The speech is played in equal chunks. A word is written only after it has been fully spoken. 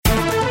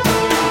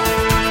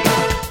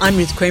I'm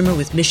Ruth Kramer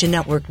with Mission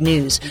Network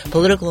News.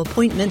 Political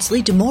appointments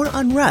lead to more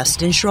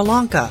unrest in Sri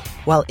Lanka,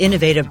 while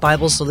innovative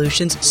Bible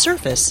solutions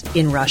surface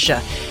in Russia.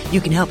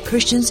 You can help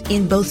Christians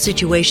in both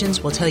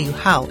situations. We'll tell you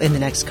how in the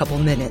next couple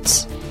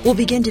minutes. We'll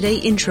begin today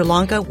in Sri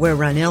Lanka, where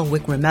Ranil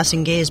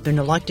Wickremesinghe has been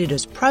elected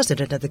as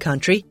president of the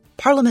country.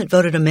 Parliament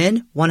voted him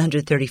in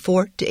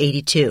 134 to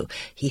 82.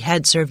 He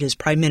had served as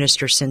prime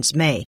minister since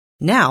May.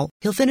 Now,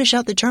 he'll finish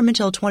out the term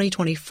until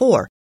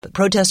 2024. But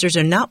protesters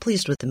are not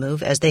pleased with the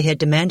move, as they had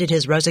demanded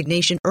his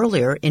resignation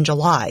earlier in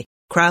July.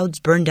 Crowds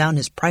burned down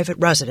his private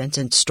residence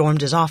and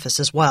stormed his office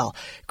as well.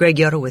 Greg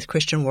Yoder with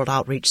Christian World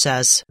Outreach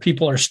says,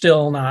 people are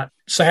still not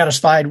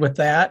satisfied with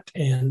that,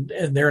 and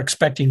they're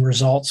expecting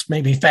results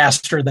maybe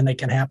faster than they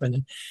can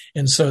happen.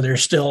 And so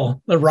there's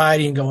still the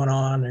rioting going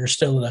on. There's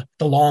still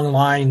the long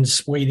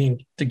lines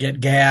waiting to get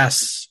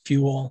gas,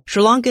 fuel.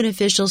 Sri Lankan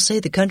officials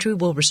say the country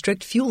will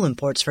restrict fuel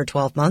imports for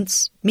 12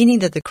 months, meaning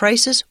that the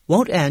crisis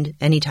won't end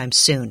anytime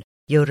soon.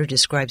 Yoder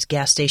describes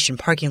gas station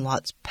parking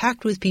lots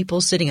packed with people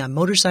sitting on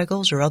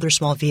motorcycles or other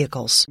small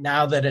vehicles.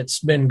 Now that it's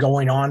been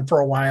going on for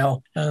a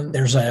while,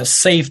 there's a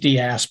safety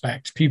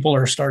aspect. People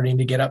are starting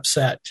to get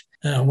upset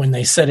when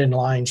they sit in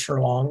lines for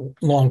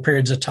long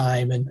periods of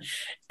time, and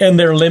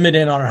they're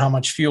limited on how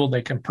much fuel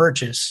they can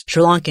purchase.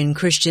 Sri Lankan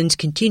Christians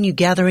continue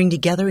gathering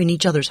together in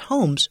each other's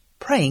homes,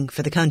 praying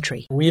for the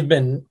country. We've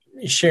been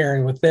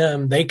sharing with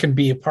them, they can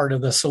be a part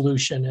of the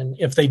solution. And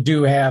if they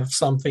do have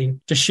something,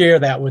 to share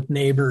that with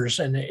neighbors,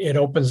 and it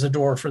opens the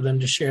door for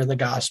them to share the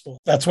gospel.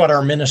 That's what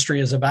our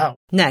ministry is about.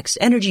 Next,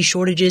 energy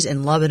shortages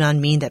in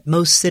Lebanon mean that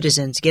most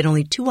citizens get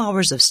only 2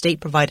 hours of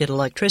state-provided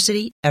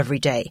electricity every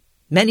day.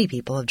 Many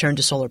people have turned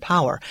to solar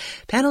power.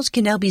 Panels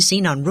can now be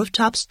seen on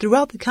rooftops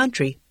throughout the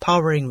country,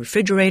 powering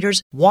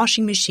refrigerators,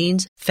 washing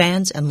machines,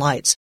 fans, and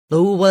lights.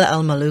 Louwa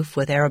El-Malouf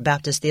with Arab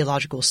Baptist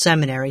Theological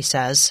Seminary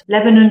says,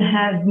 Lebanon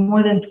has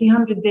more than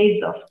 300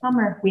 days of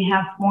summer. We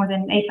have more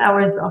than 8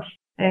 hours of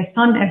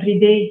sun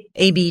every day.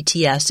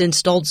 ABTS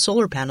installed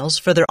solar panels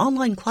for their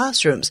online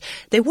classrooms.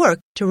 They work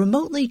to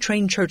remotely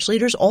train church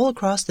leaders all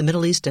across the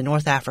Middle East and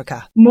North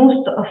Africa.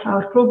 Most of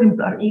our programs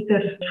are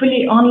either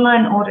fully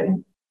online or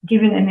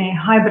given in a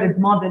hybrid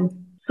model.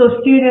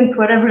 So students,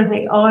 wherever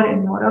they are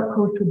in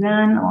Morocco,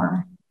 Sudan,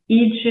 or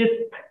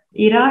Egypt,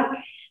 Iraq,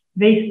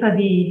 they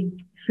study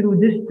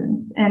through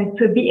distance. And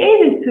to be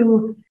able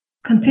to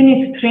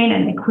continue to train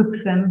and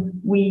equip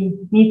them, we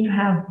need to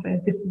have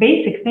this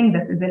basic thing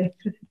that is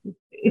electricity.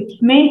 Its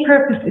main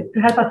purpose is to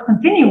help us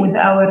continue with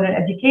our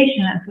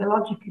education and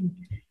theological,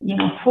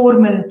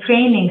 formal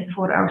trainings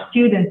for our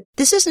students.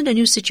 This isn't a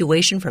new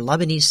situation for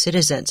Lebanese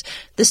citizens.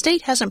 The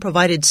state hasn't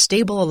provided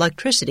stable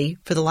electricity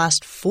for the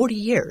last 40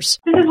 years.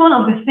 This is one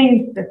of the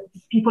things that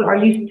people are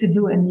used to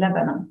do in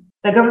Lebanon.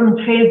 The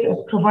government fails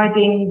at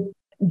providing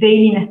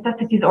daily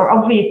necessities or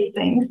obvious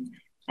things,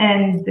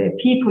 and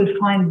people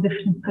find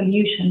different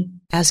solutions.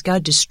 Ask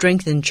God to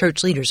strengthen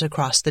church leaders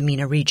across the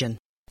MENA region.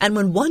 And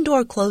when one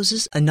door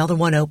closes, another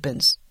one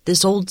opens.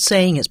 This old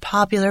saying is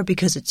popular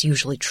because it's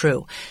usually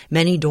true.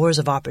 Many doors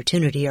of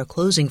opportunity are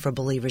closing for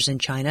believers in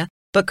China,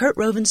 but Kurt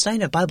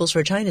Rovenstein of Bibles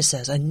for China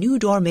says a new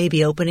door may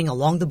be opening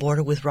along the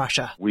border with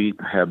Russia. We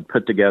have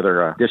put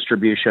together a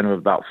distribution of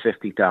about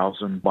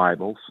 50,000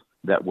 Bibles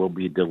that will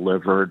be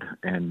delivered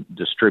and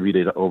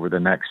distributed over the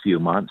next few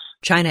months.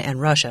 China and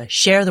Russia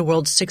share the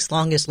world's 6th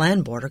longest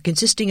land border,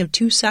 consisting of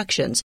 2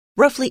 sections.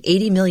 Roughly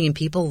 80 million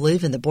people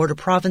live in the border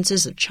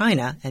provinces of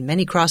China, and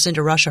many cross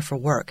into Russia for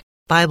work.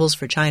 Bibles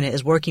for China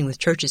is working with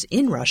churches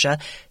in Russia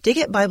to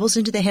get Bibles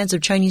into the hands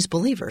of Chinese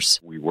believers.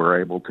 We were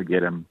able to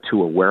get them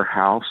to a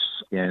warehouse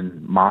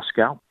in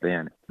Moscow.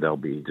 Then they'll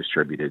be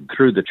distributed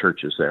through the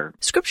churches there.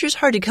 Scripture's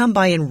hard to come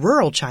by in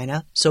rural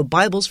China, so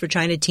Bibles for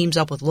China teams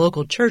up with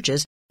local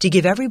churches to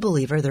give every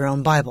believer their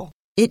own Bible.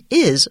 It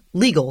is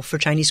legal for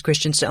Chinese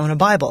Christians to own a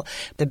Bible.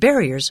 The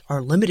barriers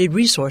are limited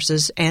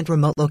resources and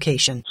remote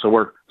location. So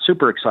we're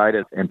super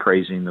excited and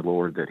praising the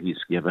Lord that He's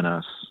given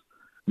us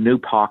new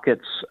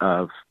pockets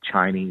of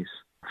Chinese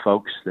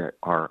folks that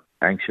are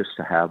anxious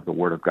to have the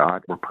Word of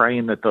God. We're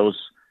praying that those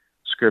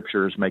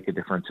scriptures make a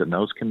difference in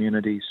those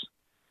communities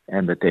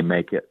and that they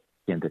make it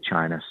into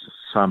China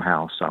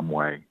somehow, some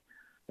way,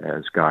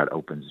 as God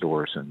opens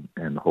doors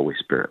and the Holy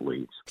Spirit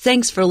leads.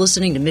 Thanks for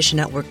listening to Mission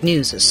Network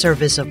News, a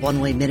service of One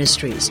Way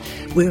Ministries.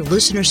 We're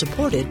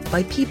listener-supported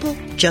by people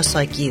just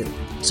like you.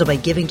 So by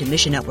giving to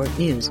Mission Network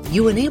News,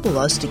 you enable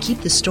us to keep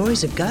the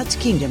stories of God's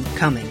kingdom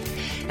coming.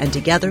 And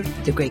together,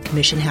 the Great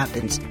Commission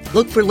happens.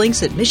 Look for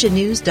links at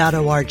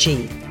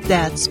missionnews.org.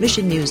 That's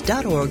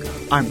missionnews.org.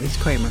 I'm Ruth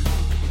Kramer.